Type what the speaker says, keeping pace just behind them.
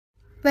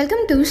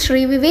Welcome to Shri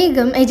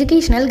Vivegam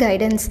Educational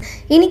Guidance.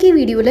 இன்னைக்கு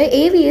வீடியோவில்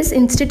AVS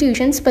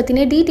institutions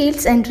பற்றின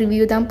டீட்டெயில்ஸ் அண்ட்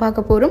ரிவ்யூ தான்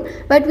பார்க்க போகிறோம்.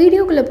 பட்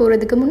வீடியோக்குள்ளே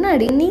போகிறதுக்கு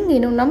முன்னாடி நீங்கள்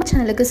இன்னும் நம்ம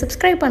சேனலுக்கு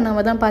சப்ஸ்கிரைப்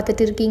பண்ணாமல் தான்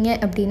பார்த்துட்டு இருக்கீங்க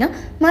அப்படின்னா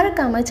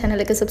மறக்காமல்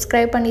சேனலுக்கு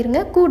சப்ஸ்கிரைப்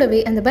பண்ணிடுங்க.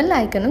 கூடவே அந்த பெல்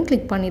ஐக்கனும்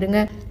கிளிக் பண்ணிடுங்க.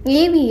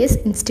 AVS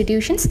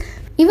institutions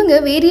இவங்க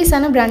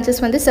வேரியஸான பிரான்ச்சஸ்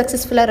வந்து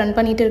சக்ஸஸ்ஃபுல்லாக ரன்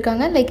பண்ணிட்டு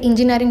இருக்காங்க. Like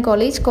engineering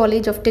college,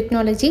 college of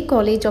technology,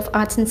 college of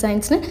arts and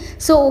சயின்ஸ்னு.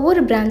 So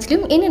ஒவ்வொரு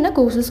பிரான்ச்லையும் என்னென்ன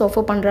கோர்சஸ்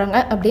ஆஃபர் பண்ணுறாங்க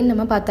அப்படின்னு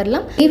நம்ம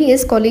பார்த்துடலாம்.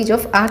 AVS college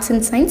of arts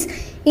and science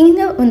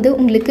இங்கே வந்து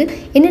உங்களுக்கு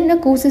என்னென்ன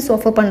கோர்சஸ்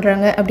ஆஃபர்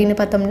பண்ணுறாங்க அப்படின்னு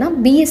பார்த்தோம்னா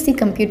BSc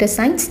computer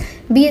science,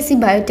 BSc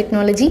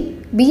biotechnology,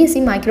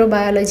 BSc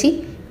microbiology,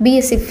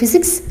 BSc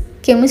physics,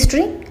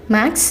 chemistry,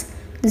 maths,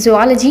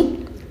 zoology,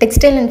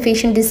 textile and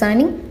fashion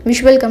designing,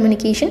 visual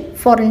communication,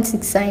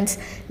 forensic science.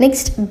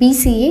 Next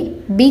BCA,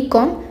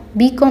 BCom,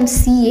 BCom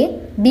CA,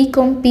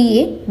 BCom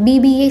PA,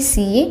 BBA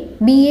CA,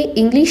 BA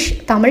English,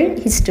 Tamil,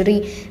 History.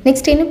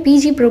 Next என்ன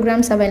PG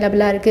programs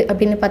available இருக்குது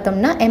அப்படின்னு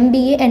பார்த்தோம்னா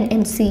MBA and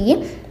MCA.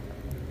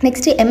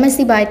 Next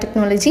MSc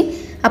Biotechnology,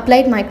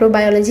 Applied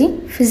Microbiology,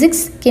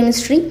 Physics,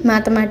 Chemistry,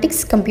 Mathematics,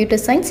 Computer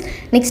Science.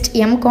 Next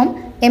MCom,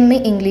 MA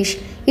English.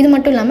 இது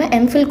மட்டும் இல்லாமல்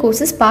MPhil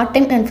courses part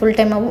time and full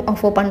டைமாகவும்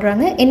offer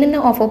பண்ணுறாங்க.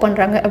 என்னென்ன offer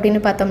பண்ணுறாங்க அப்படின்னு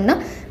பார்த்தோம்னா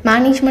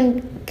மேனேஜ்மெண்ட்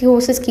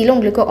கோர்சஸ் கீழே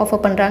உங்களுக்கு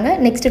ஆஃபர் பண்ணுறாங்க.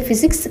 Next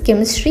physics,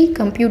 chemistry,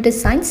 computer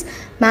science,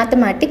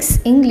 mathematics,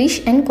 English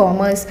and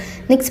commerce.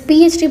 Next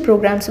PhD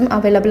ப்ரோக்ராம்ஸும்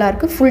அவைலபிளாக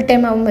இருக்குது. ஃபுல்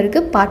டைமாகவும்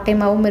இருக்குது, பார்ட்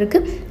டைமாகவும்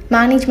இருக்குது.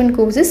 Management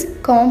courses,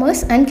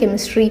 commerce and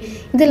chemistry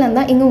இதெல்லாம்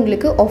தான் இங்கே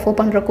உங்களுக்கு ஆஃபர்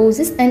பண்ணுற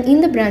கோர்சஸ். அண்ட்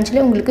இந்த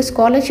பிரான்ச்சில் உங்களுக்கு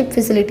ஸ்காலர்ஷிப்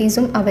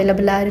ஃபெசிலிட்டிஸும்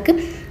அவைலபிளாக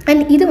இருக்குது.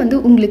 அண்ட் இது வந்து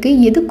உங்களுக்கு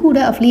எது கூட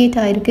அஃபிலியேட்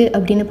ஆகிருக்கு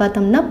அப்படின்னு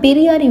பார்த்தோம்னா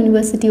பெரியார்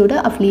யூனிவர்சிட்டியோட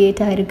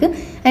அஃபிலியேட் ஆகிருக்கு.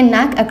 அண்ட்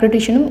NAC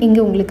அக்ரெடிஷனும்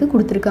இங்கே உங்களுக்கு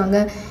கொடுத்துருக்காங்க.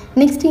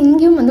 நெக்ஸ்ட்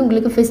இங்கேயும் வந்து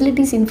உங்களுக்கு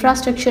ஃபெசிலிட்டிஸ்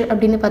இன்ஃப்ராஸ்ட்ரக்சர்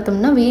அப்படின்னு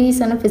பார்த்தோம்னா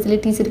வேரியஸான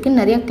ஃபெசிலிட்டிஸ் இருக்குது.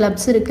 நிறையா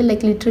கிளப்ஸ் இருக்குது.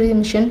 Like literary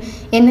mission,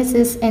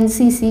 NSS,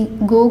 NCC,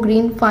 கோ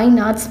green, fine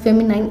arts,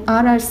 feminine,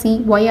 RRC,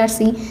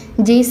 YRC,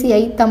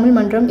 JCI, Tamil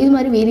மன்றம், இது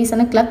மாதிரி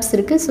வேரியஸான கிளப்ஸ்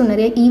இருக்குது. ஸோ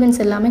நிறைய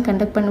ஈவெண்ட்ஸ் எல்லாமே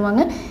கண்டக்ட்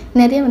பண்ணுவாங்க.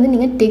 நிறைய வந்து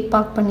நீங்கள் டேக்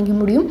பார்க் பண்ணிக்க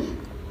முடியும்.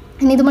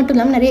 இது மட்டும்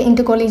இல்லாமல் நிறைய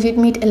இன்டர் காலேஜியேட்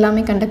மீட்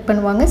எல்லாமே கண்டக்ட்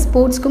பண்ணுவாங்க.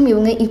 ஸ்போர்ட்ஸ்க்கும்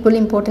இவங்க ஈக்குவல்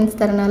இம்பார்ட்டன்ஸ்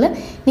தரனால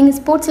நீங்கள்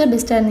ஸ்போர்ட்ஸில்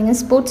பெஸ்ட்டாக இருந்தீங்க,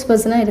 ஸ்போர்ட்ஸ்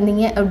பர்சனாக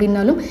இருந்தீங்க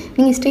அப்படின்னாலும்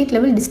நீங்கள் ஸ்டேட்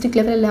லெவல், டிஸ்ட்ரிக்ட்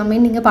லெவல் எல்லாமே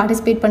நீங்கள்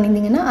பார்ட்டிசிபேட்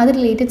பண்ணியிருந்தீங்கன்னா அது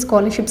ரிலேட்டட்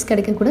ஸ்காலர்ஷிப்ஸ்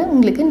கிடைக்க கூட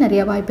உங்களுக்கு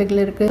நிறைய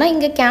வாய்ப்புகள் இருக்குது. ஆனால்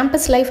இங்கே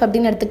கேம்பஸ் லைஃப்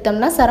அப்படின்னு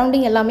எடுத்துக்கிட்டோம்னா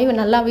சரௌண்டிங் எல்லாமே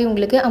நல்லாவே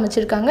உங்களுக்கு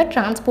அமைச்சிருக்காங்க.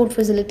 டிரான்ஸ்போர்ட்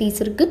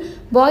ஃபெசிலிட்டிஸ் இருக்குது.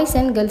 பாய்ஸ்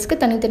அண்ட் கேர்ள்ஸ்க்கு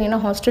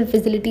தனித்தனியான ஹாஸ்டல்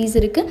ஃபெசிலிட்டிஸ்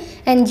இருக்குது.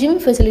 அண்ட் ஜிம்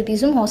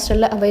ஃபெசிலிட்டிஸும்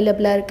ஹாஸ்டலில்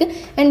அவைலபிளாக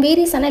இருக்குது. அண்ட்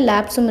வேரியஸான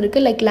லேப்ஸும்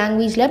இருக்குது. லைக்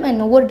லாங்குவேஜ் லேப்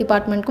அண்ட் ஒவ்வொரு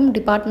டிபார்ட்மெண்ட்க்கும்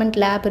டிபார்ட்மெண்ட்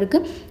லேப் இருக்குது.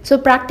 ஸோ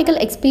ப்ராக்டிக்கல்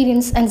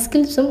எக்ஸ்பீரியன்ஸ் அண்ட்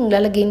ஸ்கில்ஸும்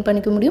உங்களால் கெயின்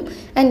பண்ணிக்க முடியும்.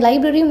 அண்ட்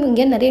லைப்ரரியும்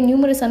இங்கே நிறைய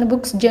நியூமரஸான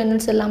புக்ஸ்,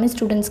 ஜேர்னல்ஸ் எல்லாமே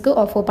ஸ்டூடெண்ட்ஸ்க்கு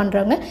ஆஃபர்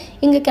பண்ணுறாங்க.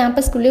 இங்கே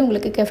கேம்பஸ்க்குள்ளே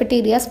உங்களுக்கு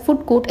கெஃபட்டேரியாஸ்,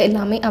 ஃபுட் கோர்ட்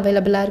எல்லாமே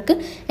அவைலபிளாக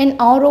இருக்குது. அண்ட்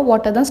RO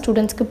வாட்டர் தான்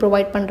ஸ்டூடெண்ட்ஸ்க்கு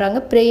ப்ரொவைட் பண்ணுறாங்க.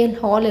 ப்ரேயர்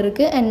ஹால்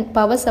இருக்குது. அண்ட்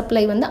பவர்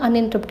சப்ளை வந்து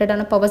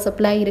அன்இன்டரப்டடான பவர்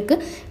சப்ளை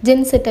இருக்குது.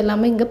 ஜென் செட்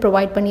எல்லாமே இங்கே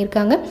ப்ரொவைட்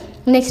பண்ணியிருக்காங்க.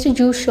 நெக்ஸ்ட்டு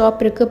ஜூஸ்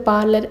ஷாப் இருக்குது,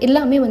 பார்லர்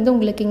எல்லாமே வந்து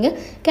உங்களுக்கு இங்கே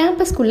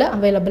கேம்பஸ்க்குள்ளே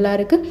அவைலபிளாக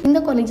இருக்குது.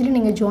 இந்த காலேஜில்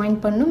நீங்கள் ஜாயின்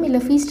பண்ணணும்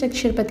இல்லை ஃபீஸ்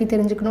ஸ்ட்ரக்சர் பற்றி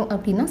தெரிஞ்சுக்கணும்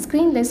அப்படின்னா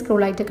ஸ்க்ரீனில்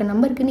ஸ்க்ரோல் ஆகிட்டு இருக்க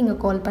நம்பருக்கு நீங்கள்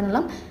கால்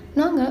பண்ணலாம்.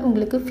 நாங்கள்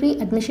உங்களுக்கு ஃப்ரீ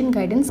அட்மிஷன்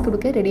கைடன்ஸ்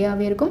கொடுக்க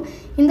ரெடியாகவே இருக்கும்.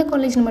 இந்த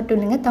காலேஜில் மட்டும்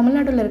இல்லைங்க,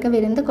 தமிழ்நாட்டில் இருக்க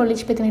வேறு எந்த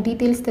காலேஜ் பற்றின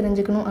டீட்டெயில்ஸ்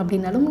தெரிஞ்சுக்கணும்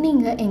அப்படின்னாலும்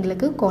நீங்கள்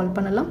எங்களுக்கு கால்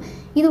பண்ணலாம்.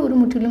 இது ஒரு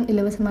முற்றிலும்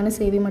இலவசமான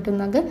சேவை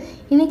மட்டும்தாங்க.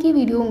 இன்றைக்கி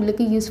வீடியோ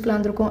உங்களுக்கு யூஸ்ஃபுல்லாக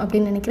இருந்திருக்கும்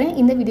அப்படின்னு நினைக்கிறேன்.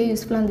 இந்த வீடியோ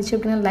யூஸ்ஃபுல்லாக இருந்துச்சு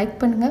அப்படின்னா லைக்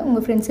பண்ணுங்கள்,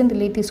 உங்கள் ஃப்ரெண்ட்ஸ் அண்ட்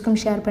ரிலேட்டிவ்ஸ்க்கும்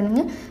ஷேர்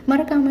பண்ணுங்கள்.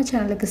 மறக்காமல்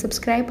சேனலுக்கு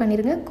சப்ஸ்கிரைப்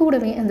பண்ணிடுங்க.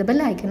 கூடவே அந்த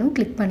பெல் ஐக்கனும்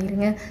கிளிக்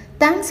பண்ணிடுங்க.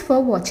 தேங்க்ஸ்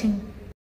ஃபார் வாட்சிங்.